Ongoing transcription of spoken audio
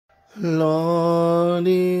Lord,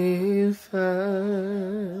 if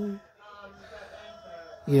I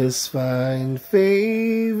find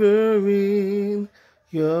favor in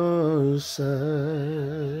your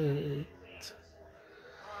sight,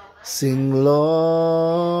 sing,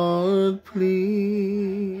 Lord,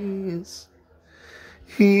 please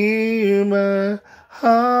hear my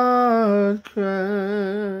heart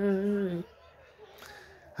cry.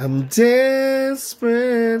 I'm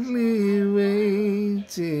desperately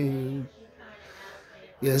waiting,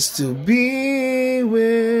 yes, to be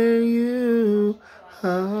where you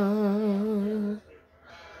are,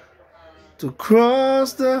 to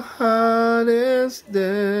cross the hardest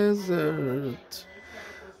desert,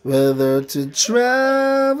 whether to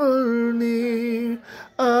travel near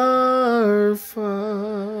or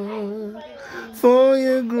far, for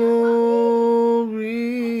your glory.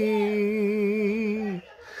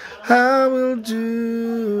 I will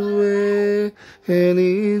do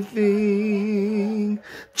anything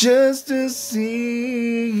just to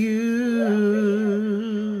see you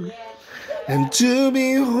and to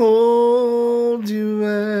behold you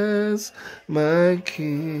as my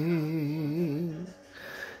King.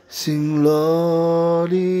 Sing,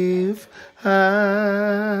 Lord, if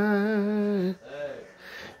I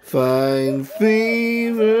find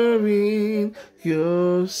favor in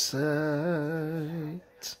your sight,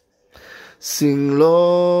 sing,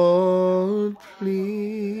 Lord,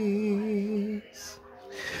 please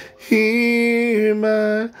hear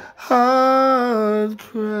my heart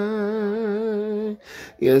cry.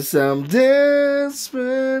 Yes, I'm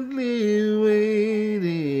desperately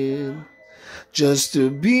waiting just to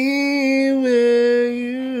be where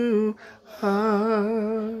you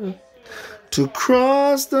are, to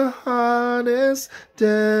cross the hardest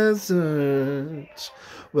desert,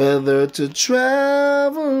 whether to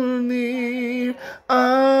travel near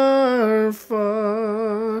or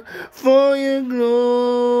far, for your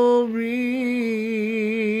glory.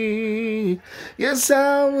 Yes,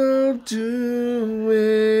 I will do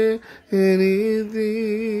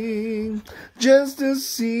anything just to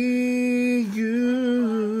see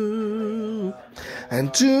you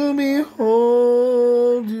and to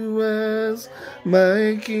behold you as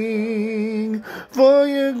my King, for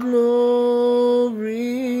your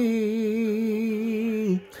glory.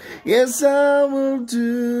 Yes, I will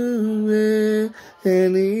do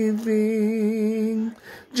anything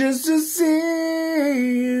just to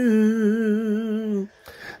see you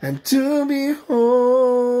and to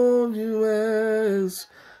behold you as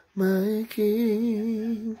my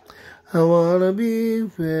King. I wanna be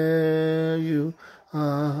where you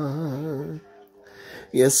are.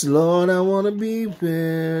 Yes, Lord, I wanna be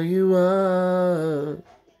where you are.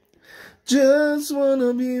 Just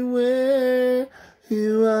wanna be where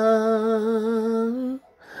you are.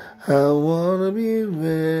 I wanna be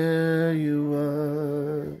where you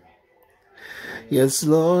are. Yes,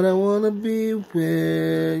 Lord, I wanna be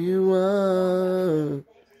where you are.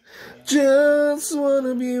 Just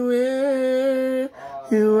wanna be where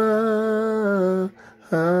you are.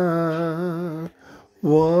 I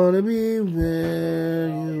wanna be where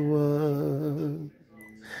you are,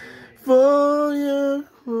 for your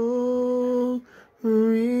glory.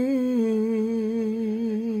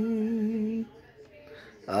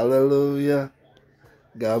 Hallelujah.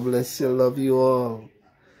 God bless you. Love you all.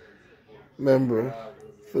 Remember,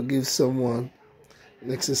 forgive someone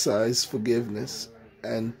and exercise forgiveness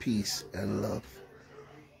and peace and love.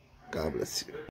 God bless you.